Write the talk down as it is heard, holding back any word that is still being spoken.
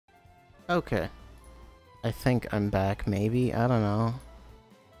Okay. I think I'm back, maybe? I don't know.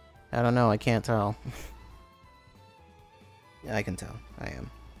 I don't know, I can't tell. Yeah, I can tell. I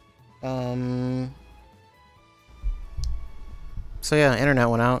am. So yeah, internet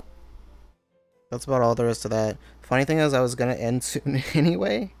went out. That's about all there is to that. Funny thing is, I was gonna end soon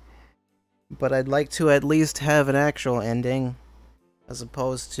anyway. But I'd like to at least have an actual ending. As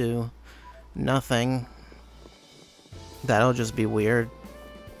opposed to nothing. That'll just be weird.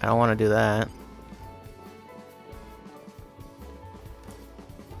 I don't want to do that.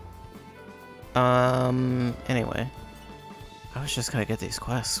 Anyway. I was just gonna get these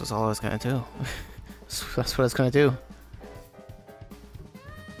quests, was all I was gonna do. That's what I was gonna do.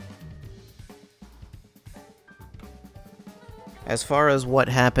 As far as what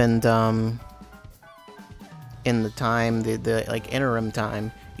happened, in the time, the like, interim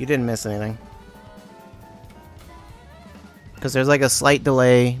time, you didn't miss anything. Because there's like a slight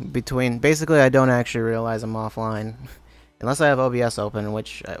delay between... Basically, I don't actually realize I'm offline. Unless I have OBS open,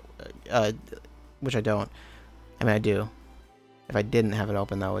 which I don't. I mean, I do. If I didn't have it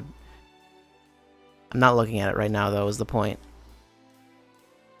open, that would... I'm not looking at it right now, though, is the point.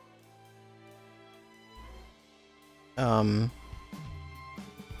 Yeah,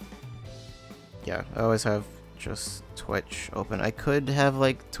 I always have just Twitch open. I could have,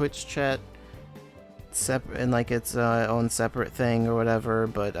 like, Twitch chat separate and like its own separate thing or whatever,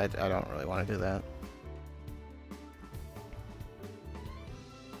 but I don't really want to do that.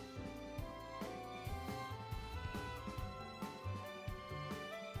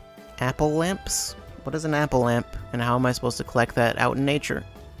 Apple lamps? What is an apple lamp, and how am I supposed to collect that out in nature?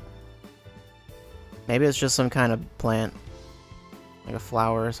 Maybe it's just some kind of plant, like a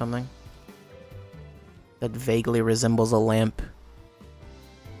flower or something, that vaguely resembles a lamp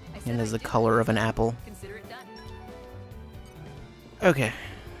and is the color of an apple. Okay.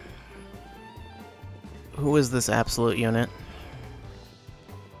 Who is this absolute unit?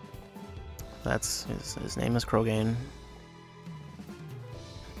 That's his name is Krogan.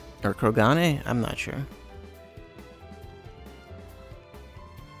 Or Krogane? I'm not sure.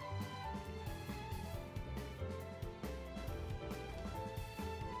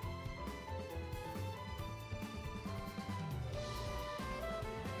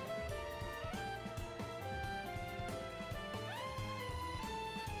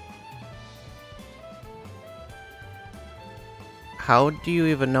 How do you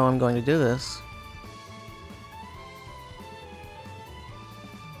even know I'm going to do this?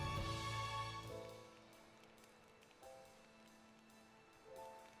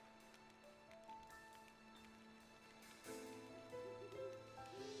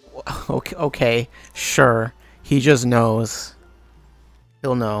 Okay, sure. He just knows.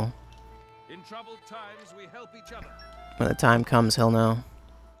 He'll know. In troubled times, we help each other. When the time comes, he'll know.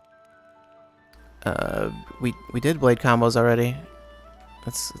 We did blade combos already.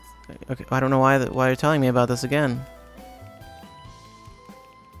 That's okay. I don't know why you're telling me about this again.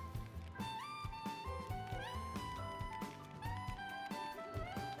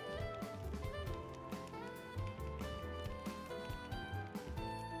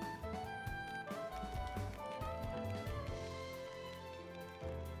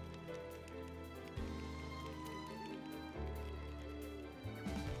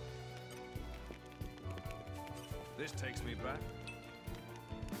 This takes me back.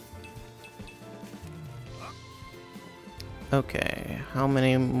 Okay, how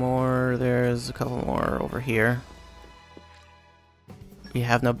many more? There's a couple more over here. We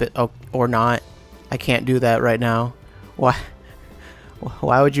have no bit. Oh, or not. I can't do that right now. Why?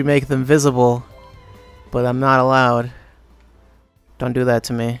 Why would you make them visible? But I'm not allowed. Don't do that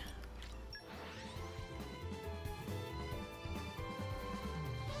to me.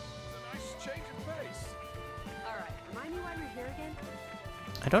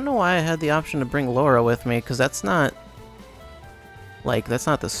 I don't know why I had the option to bring Laura with me, because that's not... Like, that's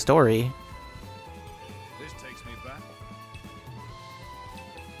not the story. This takes me back.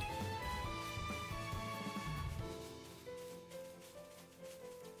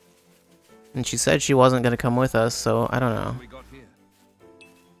 And she said she wasn't going to come with us, so I don't know. We got here.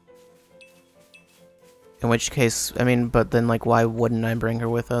 In which case, I mean, but then, like, why wouldn't I bring her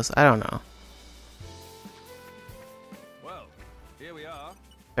with us? I don't know. Well, here we are.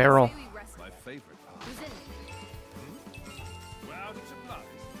 Barrel. My favorite part. We're out of supplies.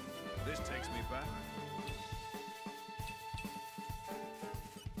 This takes me back.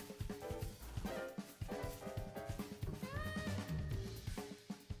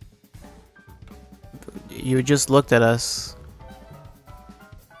 You just looked at us.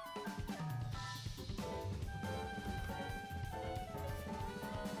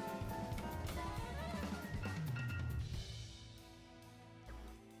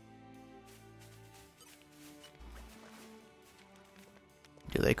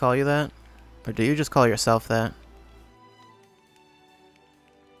 Do they call you that? Or do you just call yourself that?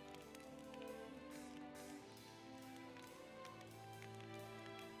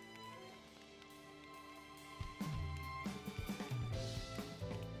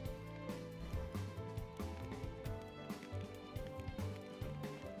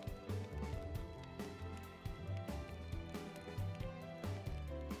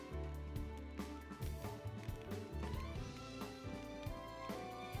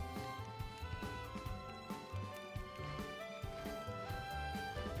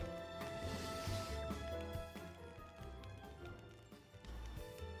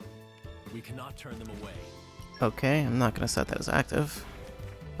 We cannot turn them away. Okay, I'm not gonna set that as active.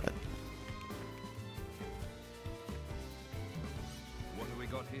 But What have we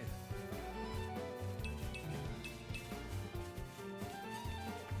got here?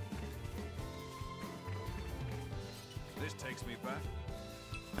 This takes me back.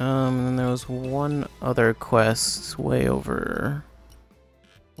 and then there was one other quest way over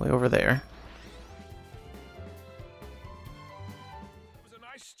there. That was a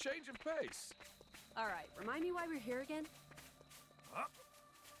nice change of pace. All right, remind me why we're here again?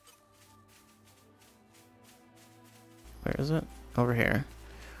 Where is it? Over here.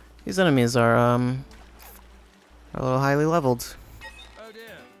 These enemies are a little highly leveled. Oh dear.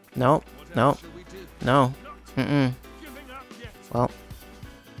 Nope. What Nope. else shall we do? No. Not Mm-mm. giving up yet. Well.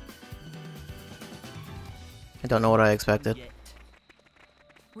 I don't know what I expected. Yet.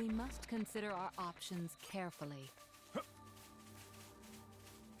 We must consider our options carefully.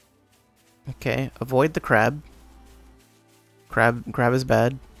 Okay, avoid the crab. Crab is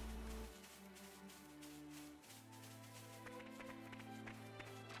bad.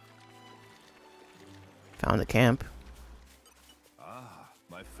 Found a camp. Ah,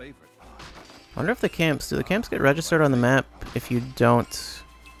 my favorite part. I wonder if do the camps get registered on the map if you don't,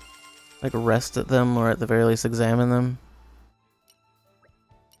 like, rest at them or at the very least examine them?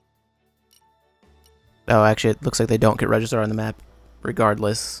 Oh, actually, it looks like they don't get registered on the map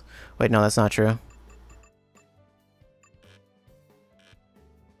regardless. Wait, no, that's not true.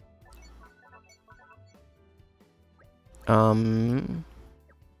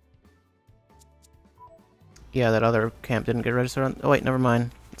 Yeah, that other camp didn't get registered on. Oh, wait, never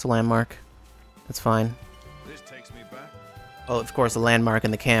mind. It's a landmark. That's fine. This takes me back. Well, of course, the landmark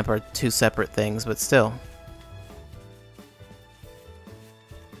and the camp are two separate things, but still.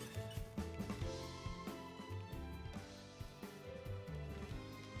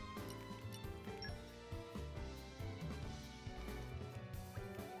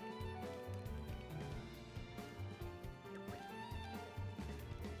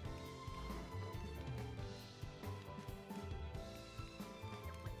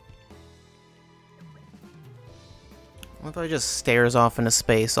 What if I just stares off into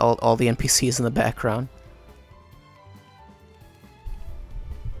space, all the NPCs in the background?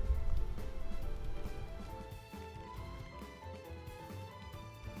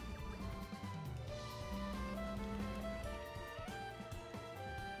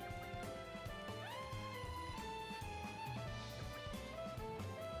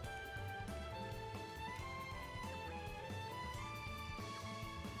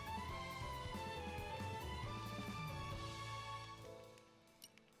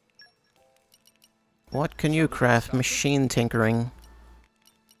 What can you craft? Machine tinkering.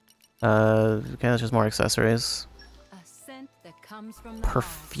 Okay, that's just more accessories. A scent that comes from the heart.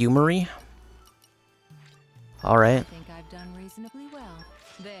 Perfumery? Alright. I think I've done reasonably well.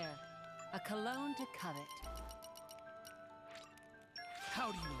 There, a cologne to covet.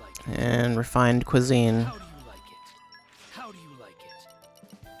 How do you like it? And refined cuisine. How do you like it? How do you like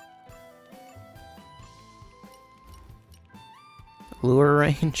it? Lure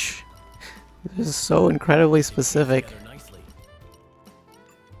range. This is so incredibly specific. Together nicely.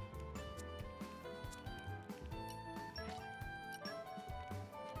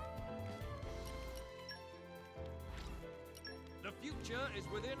 The future is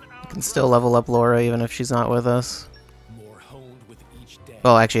within our Can still level up Laura even if she's not with us. More honed with each day.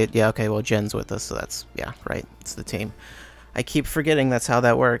 Well, actually, yeah, okay, well, Jen's with us, so that's, yeah, right, it's the team. I keep forgetting that's how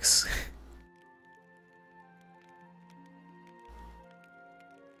that works.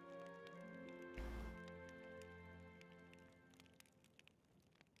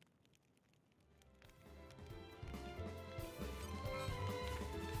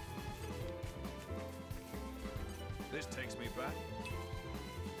 This takes me back.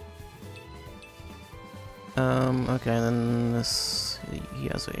 Okay, then this, he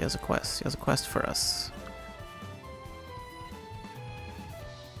has a quest. He has a quest for us.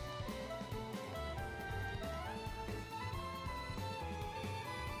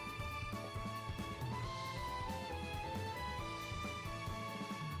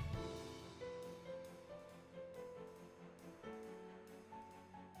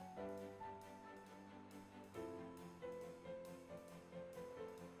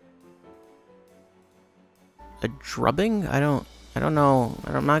 a drubbing? I don't know.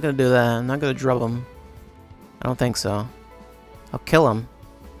 I'm not gonna do that. I'm not gonna drub him. I don't think so. I'll kill him.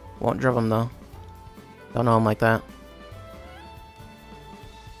 Won't drub him though. Don't know him like that.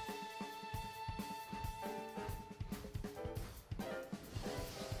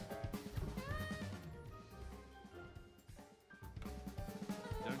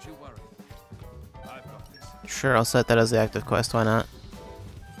 Don't you worry. I've got this. Sure, I'll set that as the active quest. Why not?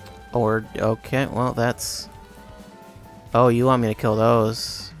 Or okay, well that's. Oh, you want me to kill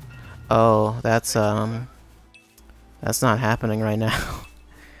those? Oh, that's not happening right now.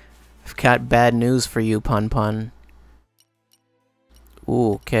 I've got bad news for you, Pun Pun.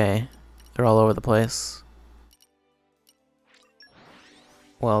 Ooh, okay. They're all over the place.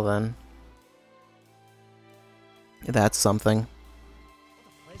 Well then. That's something.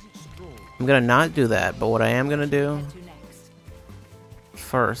 I'm gonna not do that, but what I am gonna do Where to next?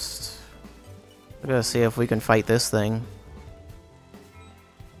 first, we're gonna see if we can fight this thing.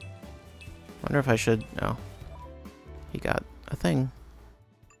 Wonder if I should. No. He got a thing.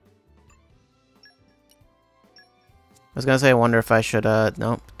 I was gonna say, I wonder if I should,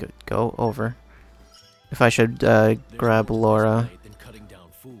 nope, go over. If I should, grab Laura. Than cutting down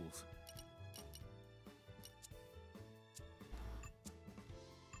fools.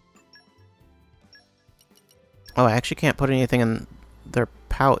 Oh, I actually can't put anything in their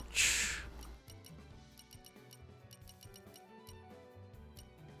pouch.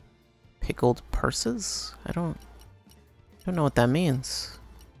 Pickled purses? I don't know what that means.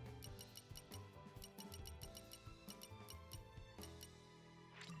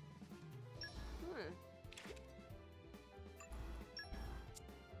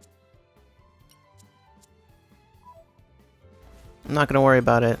 I'm not gonna worry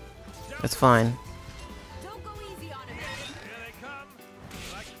about it. It's fine. Don't go easy on him. Here they come.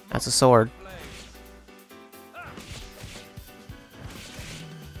 Like That's a sword. flames.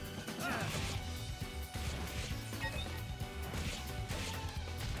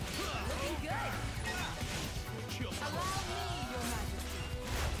 Looking good.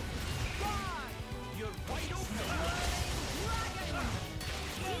 Allow me, Your Majesty. You're wide open.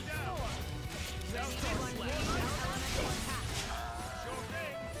 Sure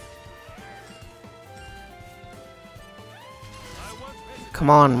thing. I won't hesitate. Come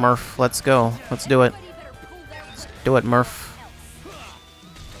on, Murph. Let's go. Let's do it. Somebody better pull their Let's do it, Murph.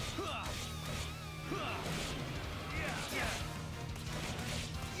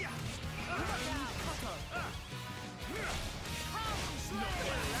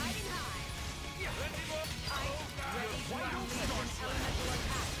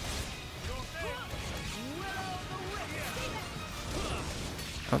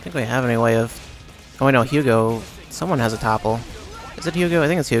 I don't think we have any way of... Oh, wait, no, Hugo. Someone has a topple. Is it Hugo? I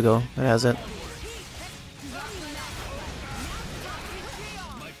think it's Hugo that has it.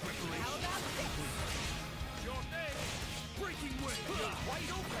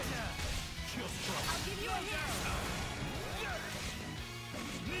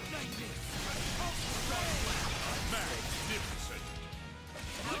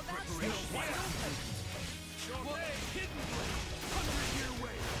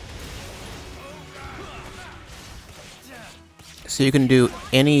 So you can do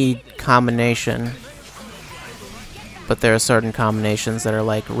any combination, but there are certain combinations that are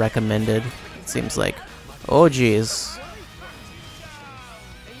like recommended. It seems like, oh geez, Are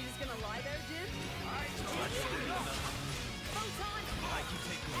you just gonna lie there, dude?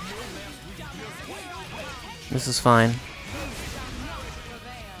 this is fine.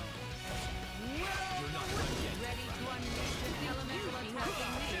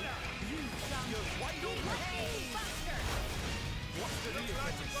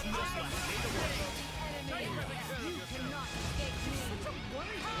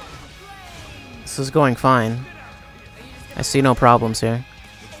 This is going fine. I see no problems here.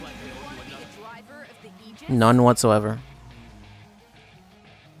 None whatsoever.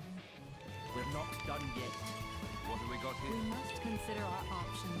 We're not done yet. What have we got We here? must consider our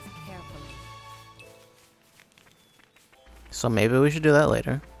options carefully. So maybe we should do that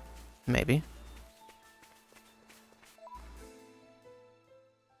later. Maybe.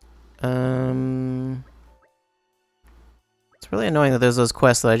 It's really annoying that there's those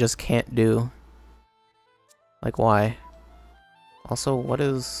quests that I just can't do. Like, why? Also, what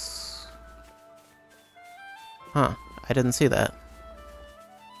is... Huh, I didn't see that.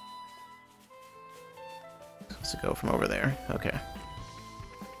 Supposed to go from over there. Okay.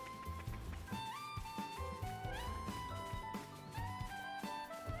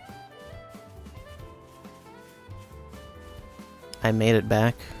 I made it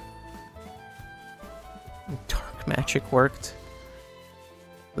back. magic worked.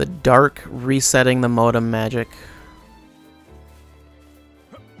 The dark resetting the modem magic.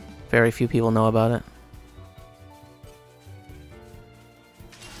 Very few people know about it.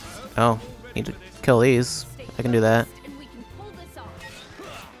 Oh, need to kill these. I can do that. And we can pull this off.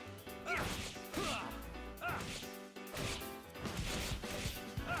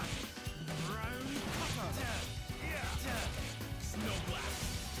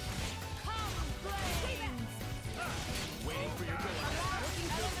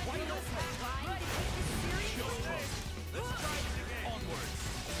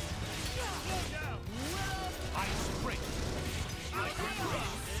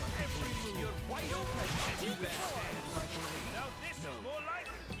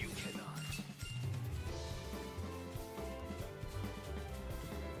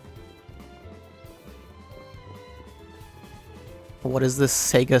 What is this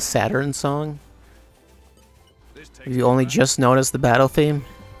Sega Saturn song? This takes Have you only just noticed the battle theme?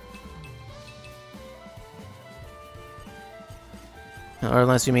 Or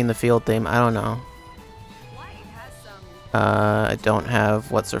unless you mean the field theme, I don't know. White has some. I don't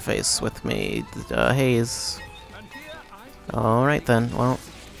have what's-her-face with me. Haze. and here I Alright then, well.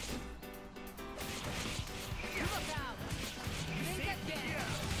 Look out! Think again.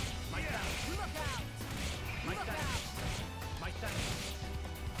 Look out! Look out!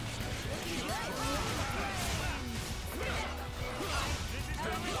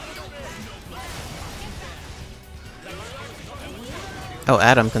 Oh,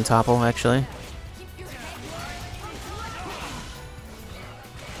 Adam can topple, actually.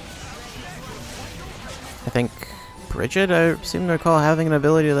 I think Bridget, I seem to recall having an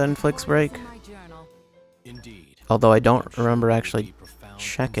ability that inflicts break. My journal. Indeed. Although I don't I'm sure remember there will actually be profound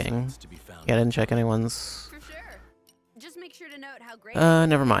checking. insights to be found Yeah, I in didn't check anyone's. For sure. Just make sure to note how great.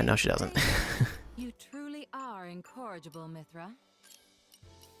 Never mind. No, she doesn't. You truly are incorrigible, Mithra.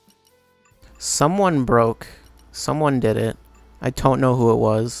 Someone broke. Someone did it. I don't know who it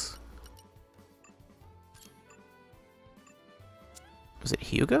was. Was it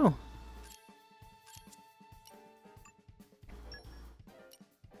Hugo?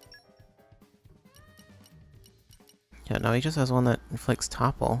 Yeah, no, he just has one that inflicts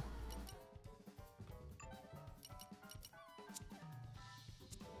topple.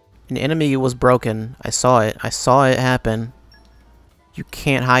 An enemy was broken. I saw it. I saw it happen. You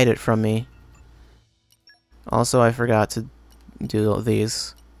can't hide it from me. Also, I forgot to do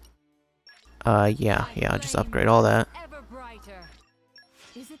these. Yeah, just upgrade all that. Ever brighter.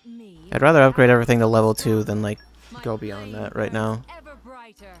 Is it me? I'd rather upgrade everything to level 2 than, like, My go beyond flame that right now. burns ever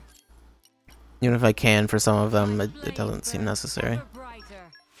brighter. Even if I can for some of them, My it flame doesn't seem burns necessary. ever brighter.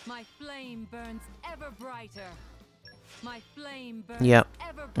 My flame burns ever brighter. My flame burns Yep.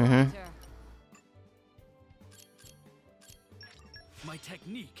 ever Mhm. brighter. My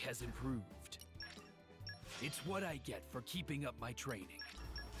technique has improved. It's what I get for keeping up my training.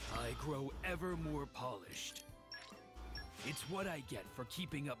 I grow ever more polished. It's what I get for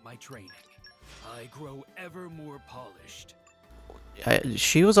keeping up my training. I grow ever more polished.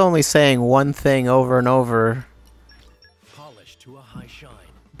 She was only saying one thing over and over, Polished to a high shine.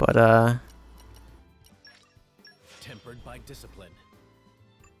 but, Tempered by discipline.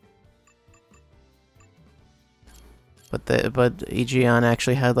 but Aegeon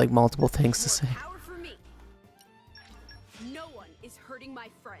actually had, like, multiple things to say. Power for me. No one is hurting my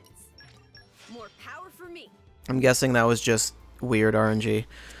friends. More power for me. I'm guessing that was just weird RNG.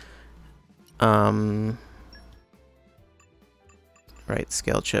 Right,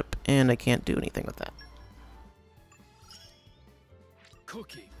 scale chip, and I can't do anything with that.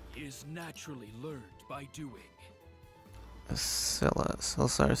 Cooking is naturally learned by doing.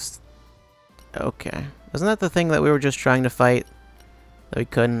 Silsar's. Okay. Isn't that the thing that we were just trying to fight? That we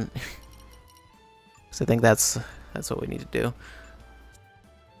couldn't? So I think that's what we need to do.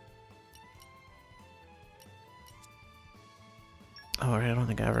 Alright, I don't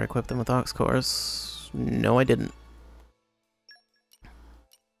think I ever equipped them with Ox Cores. No, I didn't.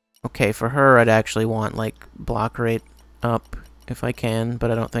 Okay, for her, I'd actually want, like, block rate up if I can, but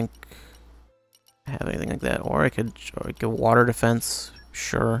I don't think I have anything like that. Or I could water defense,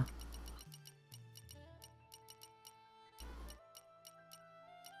 sure.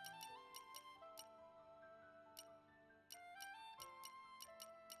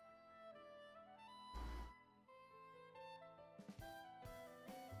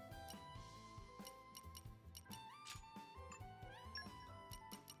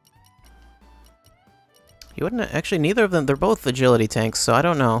 You wouldn't actually. Neither of them. They're both agility tanks, so I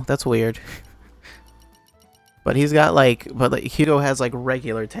don't know. That's weird. But he's got like, Hugo has like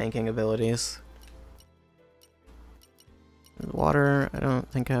regular tanking abilities. Water, I don't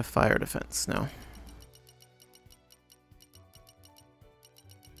think I have fire defense, no.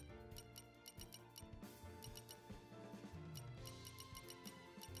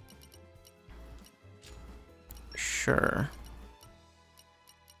 Sure.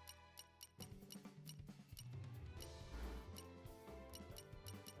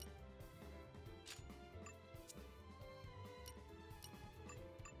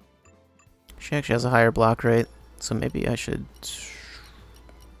 She actually has a higher block rate, so maybe I should...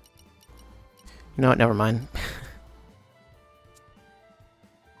 You know what, never mind.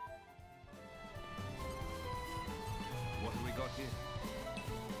 What do we got here?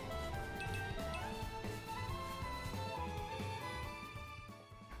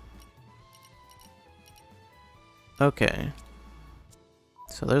 Okay.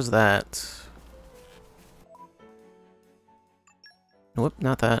 So there's that. Whoop,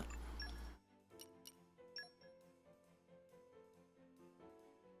 not that.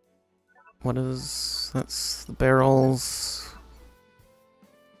 What is... That's the barrels.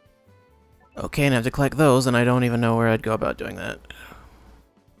 Okay, and I have to collect those, and I don't even know where I'd go about doing that.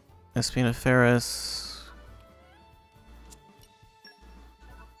 Espinoferus.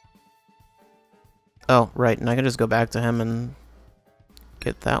 Oh, right, and I can just go back to him and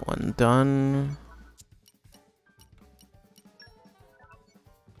get that one done.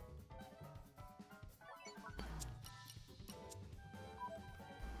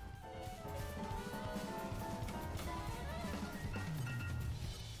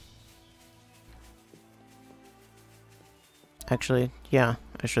 Actually, yeah,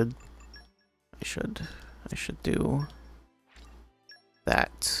 I should do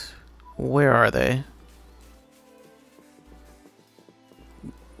that. Where are they?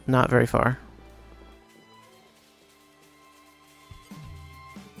 Not very far.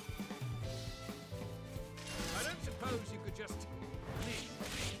 I don't suppose you could just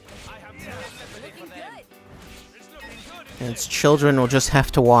leave. I have no sympathy for them. It's looking good, isn't And its children will just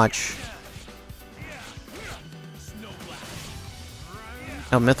have to watch.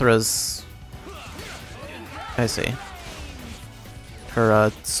 Oh, Mithra's... I see.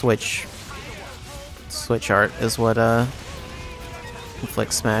 Her, switch art is what,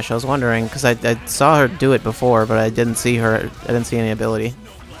 inflicts smash. I was wondering, because I saw her do it before, but I didn't see any ability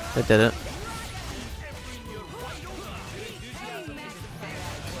that did it.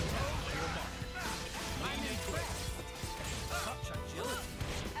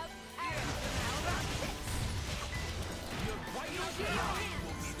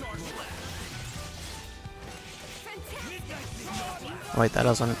 Wait, that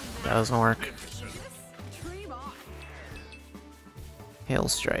doesn't work. Hail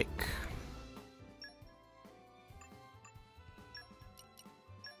Strike.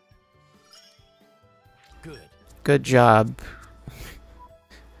 Good job.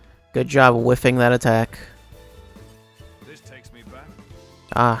 Good job whiffing that attack. This takes me back.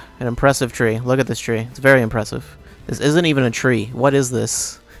 Ah, an impressive tree. Look at this tree. It's very impressive. This isn't even a tree. What is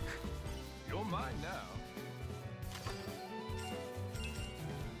this? You're mine now.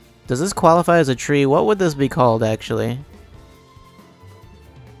 Does this qualify as a tree? What would this be called, actually?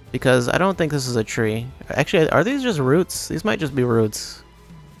 Because I don't think this is a tree. Actually, are these just roots? These might just be roots.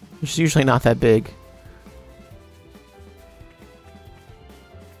 It's usually not that big.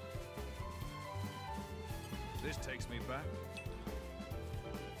 This takes me back.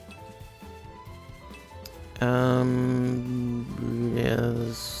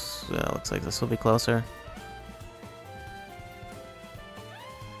 Yes. Well, looks like this will be closer.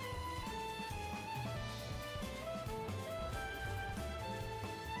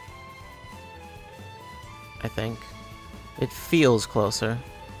 I think. It feels closer.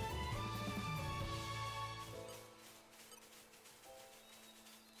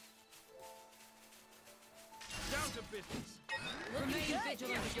 Down to business. Remain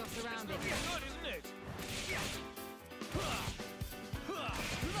vigilant of your surroundings. Good, isn't it?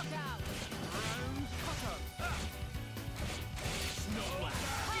 Look out! Round cutter.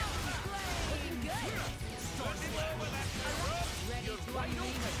 Looking good! Ready to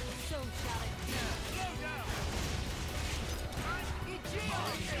unleash. So shall it be.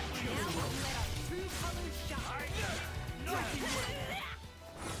 Now we'll let our true colors shine.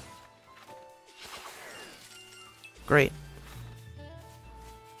 Great.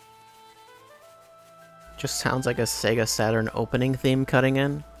 Just sounds like a Sega Saturn opening theme cutting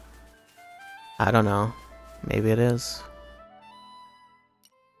in. I don't know. Maybe it is.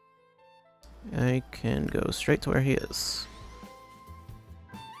 I can go straight to where he is.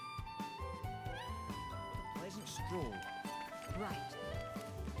 Pleasant stroll. Right.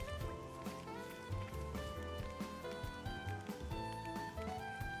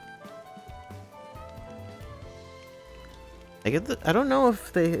 I don't know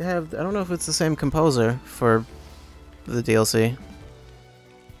if they have. I don't know if it's the same composer for the DLC.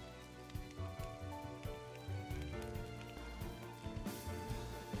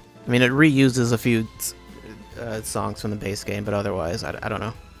 I mean, it reuses a few songs from the base game, but otherwise, I don't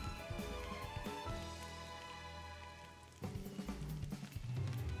know.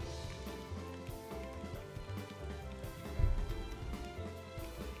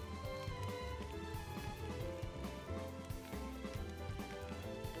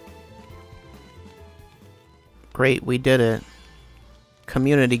 Great, we did it.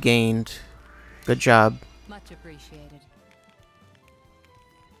 Community gained. Good job. Much appreciated.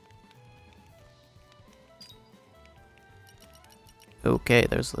 Okay,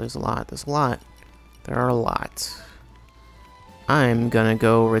 there's a lot. There's a lot. There are a lot. I'm gonna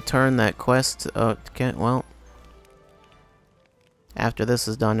go return that quest. Well, after this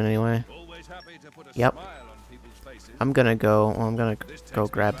is done anyway. Always happy to put a Yep. smile on people's faces. I'm gonna go. Well, I'm gonna go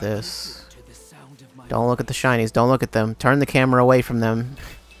grab this. To the sound of my Don't look at the shinies. Don't look at them. Turn the camera away from them.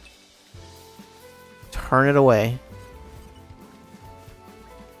 Turn it away.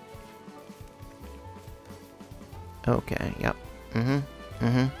 Okay, yep. I'm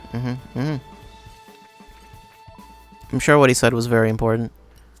sure what he said was very important.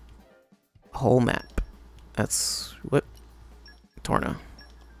 Whole map. That's... Whip. Torna.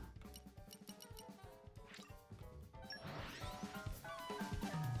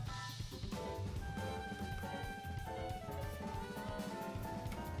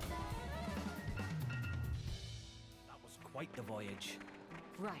 That was quite the voyage.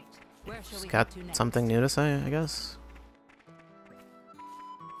 Right. Where shall Just we got head to next? something new to say, I guess.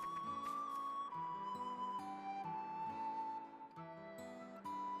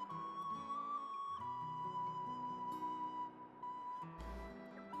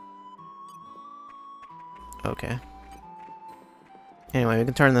 Okay. Anyway, we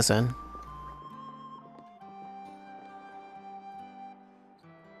can turn this in.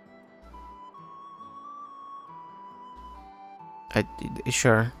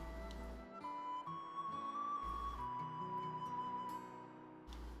 Sure.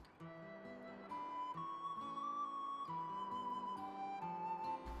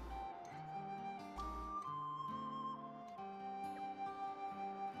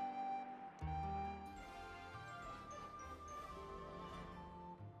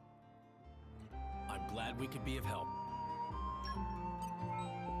 I'm glad we could be of help.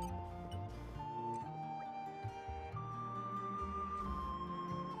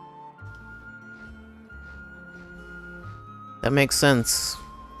 That makes sense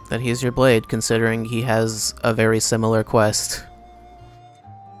that he's your blade, considering he has a very similar quest.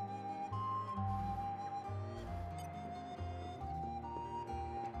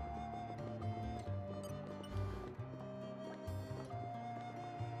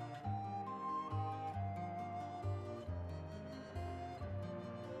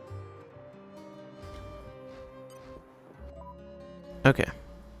 Okay.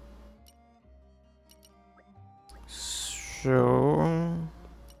 So...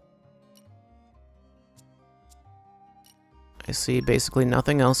 I see basically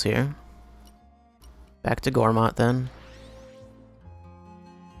nothing else here. Back to Gormott then.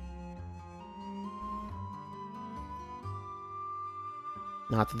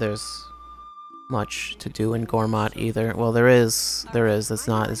 Not that there's much to do in Gormott either. Well, there is.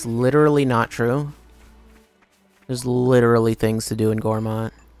 It's literally not true. There's literally things to do in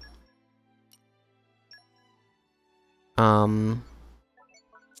Gormott.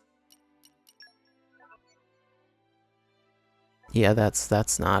 Yeah,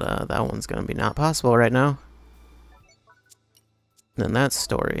 that's not, that one's gonna be not possible right now. Then that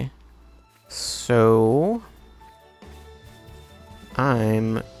story. So...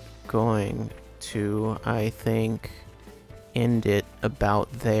 I'm going to, I think, end it about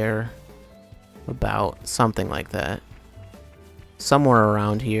there. About something like that. Somewhere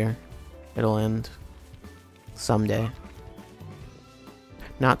around here, it'll end. Someday.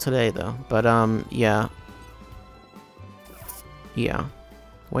 Not today, though. But, yeah. Yeah.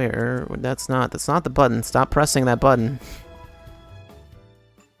 Where? That's not the button. Stop pressing that button.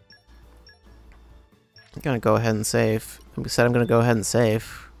 I'm gonna go ahead and save. I said I'm gonna go ahead and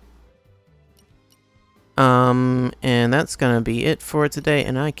save. And that's gonna be it for today,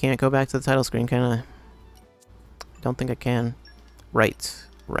 and I can't go back to the title screen, can I? Don't think I can. Right.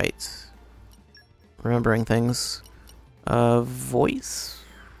 Remembering things. Voice?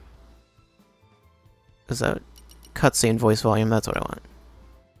 Is that cutscene voice volume? That's what I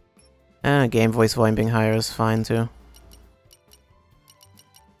want. Game voice volume being higher is fine too.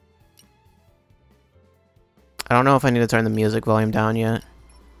 I don't know if I need to turn the music volume down yet.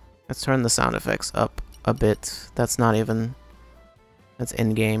 Let's turn the sound effects up a bit. That's not even... That's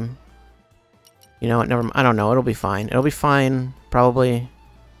in-game. You know what? Never. I don't know. It'll be fine. It'll be fine. Probably.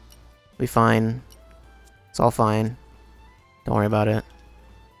 Be fine. It's all fine. Don't worry about it.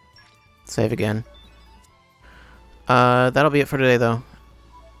 Save again. That'll be it for today, though.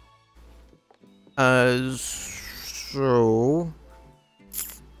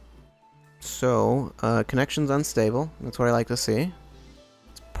 Connection's unstable. That's what I like to see.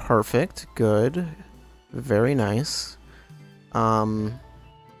 It's perfect. Good. Very nice.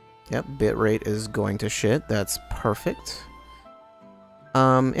 Yep, bitrate is going to shit. That's perfect.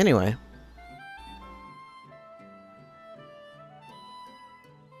 Anyway.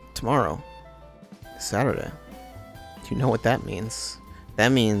 Tomorrow. Saturday. Do you know what that means?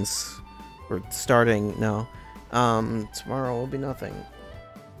 That means we're starting... No. Tomorrow will be nothing.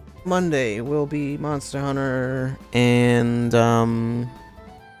 Monday will be Monster Hunter, and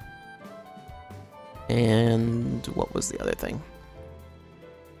what was the other thing?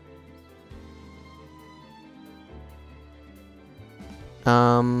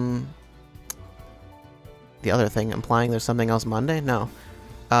 The other thing, implying there's something else Monday? No.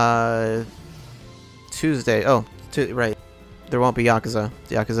 Tuesday. Oh, right. There won't be Yakuza.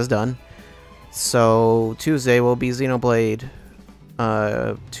 Yakuza's done. So, Tuesday will be Xenoblade.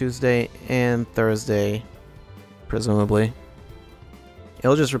 Tuesday and Thursday, presumably.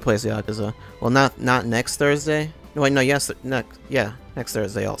 It'll just replace Yakuza. Well, not next Thursday. No, wait, no, yes, next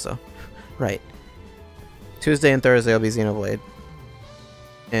Thursday also. Right. Tuesday and Thursday will be Xenoblade.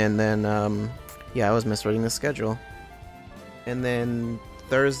 And then, yeah, I was misreading the schedule. And then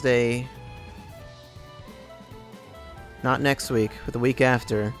Thursday, not next week, but the week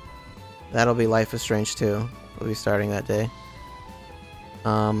after, that'll be Life is Strange 2. We'll be starting that day.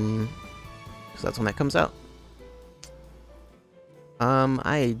 So that's when that comes out.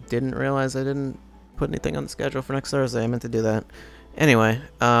 I didn't realize I didn't put anything on the schedule for next Thursday. I meant to do that. Anyway,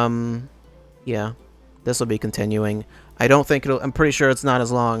 yeah. This will be continuing. I don't think it'll... I'm pretty sure it's not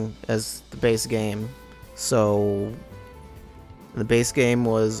as long as the base game. So... The base game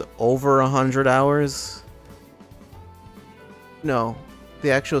was over 100 hours. No.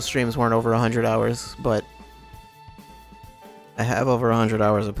 The actual streams weren't over 100 hours, but... I have over 100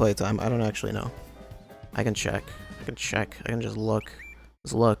 hours of playtime. I don't actually know. I can check. I can just look.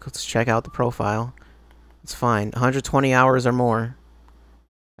 Let's look. Let's check out the profile. It's fine. 120 hours or more.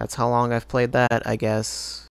 That's how long I've played that, I guess.